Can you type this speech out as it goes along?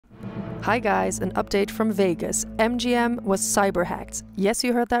Hi guys, an update from Vegas. MGM was cyber-hacked. Yes,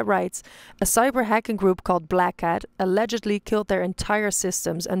 you heard that right. A cyber hacking group called Black Cat allegedly killed their entire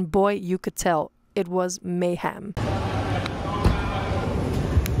systems, and boy, you could tell, it was mayhem.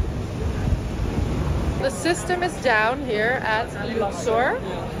 The system is down here at Luxor.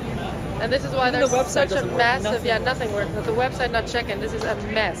 And this is why there's such a massive, nothing works. But the website not checking, this is a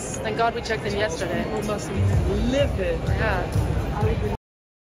mess. Thank God we checked in yesterday. People must live it. Yeah.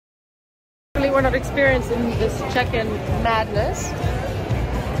 We're not experiencing this check-in madness.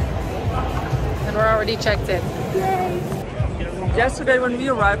 And we're already checked in. Yay! Yesterday when we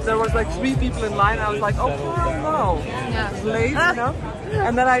arrived, there was like 3 people in line. I was like, oh hell no. Yeah. It's late, you know?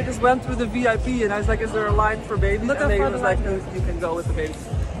 And then I just went through the VIP and I was like, is there a line for babies? And they was like, no, you can go with the babies.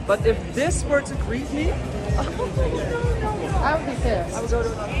 But if this were to greet me, I would be pissed. I would go to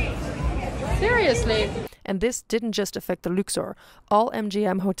seriously. And this didn't just affect the Luxor. All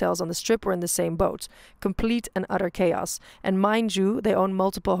MGM hotels on the Strip were in the same boat. Complete and utter chaos. And mind you, they own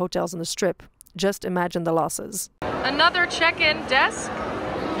multiple hotels on the Strip. Just imagine the losses. Another check-in desk.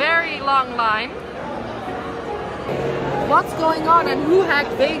 Very long line. What's going on and who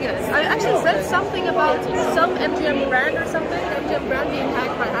hacked Vegas? I actually read something about some MGM brand or something. MGM brand being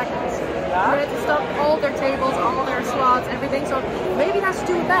hacked by hackers. They had to stop all their tables, all their slots, everything. So maybe it has to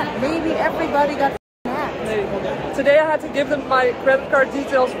do with that. Maybe everybody got hacked. Today I had to give them my credit card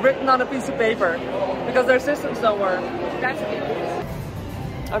details written on a piece of paper because their systems don't work. That's it.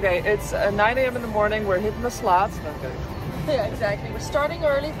 Okay, it's 9 a.m. in the morning. We're hitting the slots. Okay. Yeah, exactly. We're starting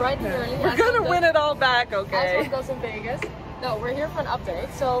early, bright and early. We're gonna win it all back, okay? As one goes in Vegas. No, we're here for an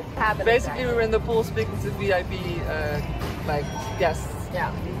update, so basically we were in the pool speaking to VIP like guests.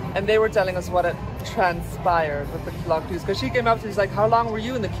 Yeah. And they were telling us what had transpired with the long queues. Because she came up to me, she's like, how long were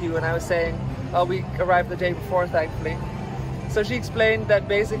you in the queue? And I was saying, oh, we arrived the day before, thankfully. So she explained that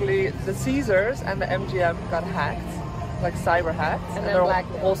basically the Caesars and the MGM got hacked, like cyber hacked, and their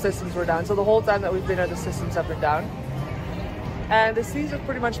whole systems were down. So the whole time that we've been there, the systems have been down. And the Caesars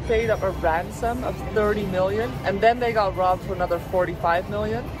pretty much paid up a ransom of 30 million, and then they got robbed for another 45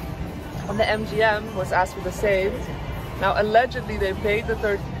 million. And the MGM was asked for the same. Now, allegedly, they paid the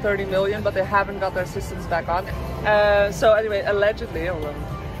 30 million, but they haven't got their systems back on. So anyway, allegedly,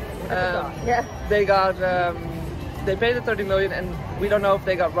 they got, they paid the 30 million, and we don't know if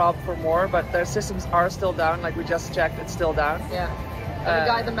they got robbed for more, but their systems are still down. Like we just checked, it's still down. Yeah. And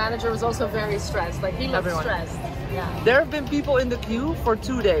the guy, the manager, was also very stressed. Like he looked stressed. Yeah. There have been people in the queue for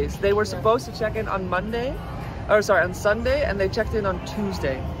 2 days. They were supposed to check in on on Sunday, and they checked in on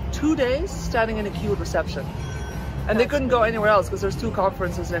Tuesday. 2 days standing in a queue at reception. And they couldn't go anywhere else because there's 2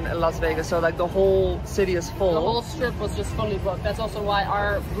 conferences in Las Vegas, so like the whole city is full. The whole Strip was just fully booked. That's also why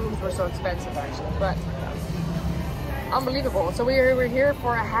our rooms were so expensive, actually. But unbelievable. So we're here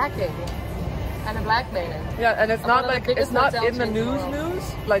for a hacking and a blackmailing. Yeah, and it's not like it's not in the news,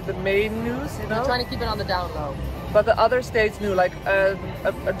 like the main news, you know. We're trying to keep it on the down low. But the other states knew, like a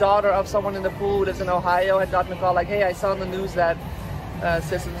daughter of someone in the pool who lives in Ohio had gotten a call like, hey, I saw on the news that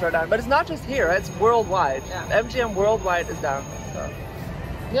systems are down. But it's not just here, it's worldwide. Yeah. MGM worldwide is down. So.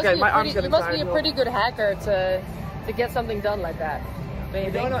 Okay, you must be a pretty good hacker to get something done like that. I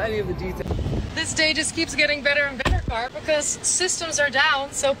don't know any of the details. This day just keeps getting better and better, Car, because systems are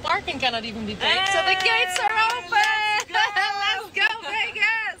down, so parking cannot even be paid. Hey, so the gates are open! Let's go,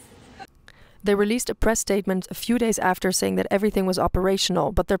 Vegas! They released a press statement a few days after saying that everything was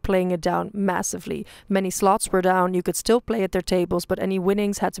operational, but they're playing it down massively. Many slots were down, you could still play at their tables, but any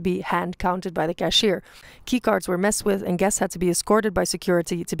winnings had to be hand counted by the cashier. Key cards were messed with, and guests had to be escorted by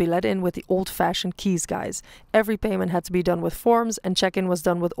security to be let in with the old-fashioned keys guys. Every payment had to be done with forms, and check-in was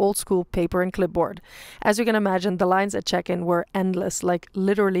done with old-school paper and clipboard. As you can imagine, the lines at check-in were endless, like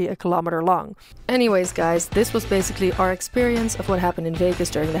literally a kilometer long. Anyways, guys, this was basically our experience of what happened in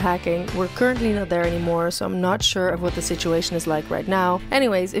Vegas during the hacking. We're currently not there anymore, so I'm not sure of what the situation is like right now.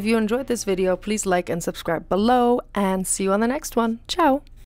 Anyways, if you enjoyed this video, please like and subscribe below, and see you on the next one. Ciao!